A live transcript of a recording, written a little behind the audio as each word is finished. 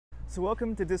So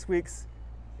welcome to this week's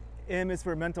M is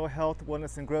for Mental Health,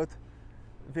 Wellness, and Growth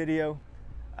video.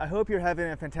 I hope you're having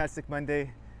a fantastic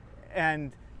Monday,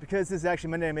 and because this is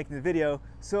actually Monday I'm making the video,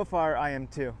 so far I am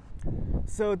too.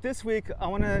 So this week I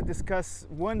want to discuss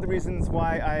one of the reasons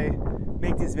why I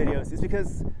make these videos is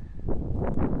because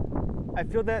I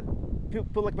feel that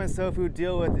people like myself who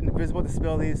deal with invisible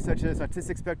disabilities such as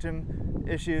autistic spectrum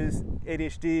issues,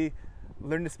 ADHD,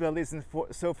 learning disabilities, and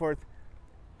so forth,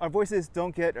 our voices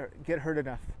don't get heard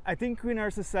enough. I think in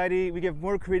our society we give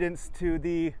more credence to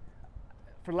the,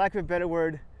 for lack of a better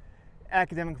word,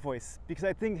 academic voice, because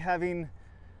I think having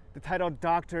the title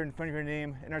doctor in front of your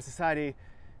name in our society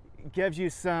gives you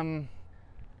some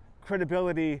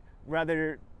credibility,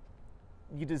 whether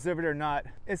you deserve it or not.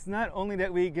 It's not only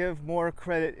that we give more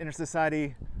credit in our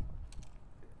society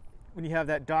when you have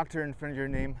that doctor in front of your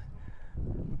name,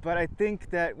 but I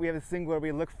think that we have this thing where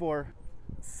we look for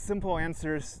simple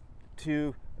answers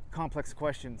to complex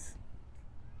questions.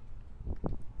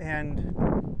 And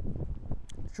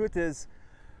the truth is,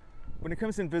 when it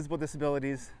comes to invisible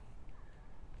disabilities,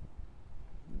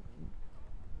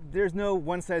 there's no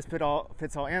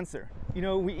one-size-fits-all answer. You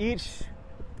know, we each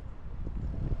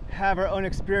have our own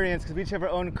experience because we each have our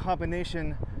own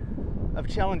combination of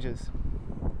challenges.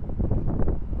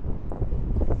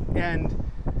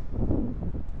 And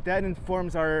that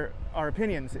informs our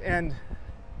opinions. And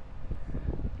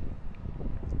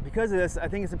because of this, I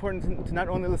think it's important to not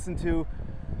only listen to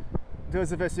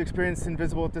those of us who experience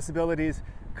invisible disabilities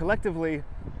collectively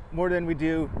more than we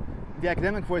do the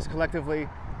academic voice collectively,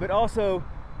 but also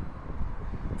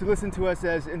to listen to us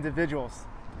as individuals.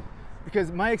 Because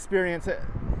my experience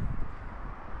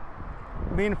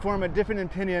may inform a different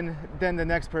opinion than the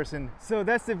next person. So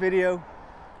that's the video.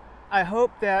 I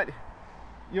hope that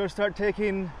you'll start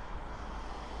taking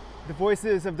the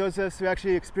voices of those of us who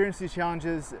actually experience these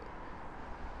challenges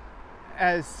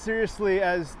as seriously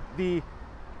as the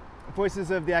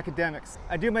voices of the academics.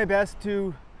 I do my best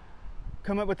to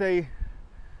come up with a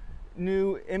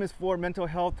new M is for Mental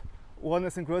Health,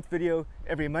 Wellness, and Growth video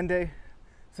every Monday.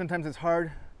 Sometimes it's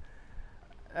hard.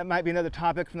 That might be another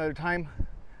topic for another time.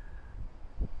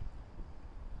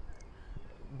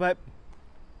 But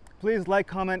please like,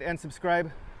 comment, and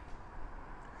subscribe.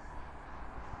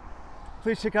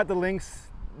 Please check out the links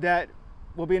that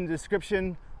will be in the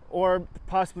description or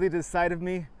possibly to the side of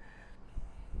me.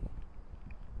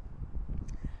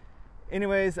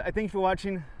 Anyways, I thank you for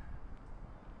watching,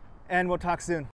 and we'll talk soon.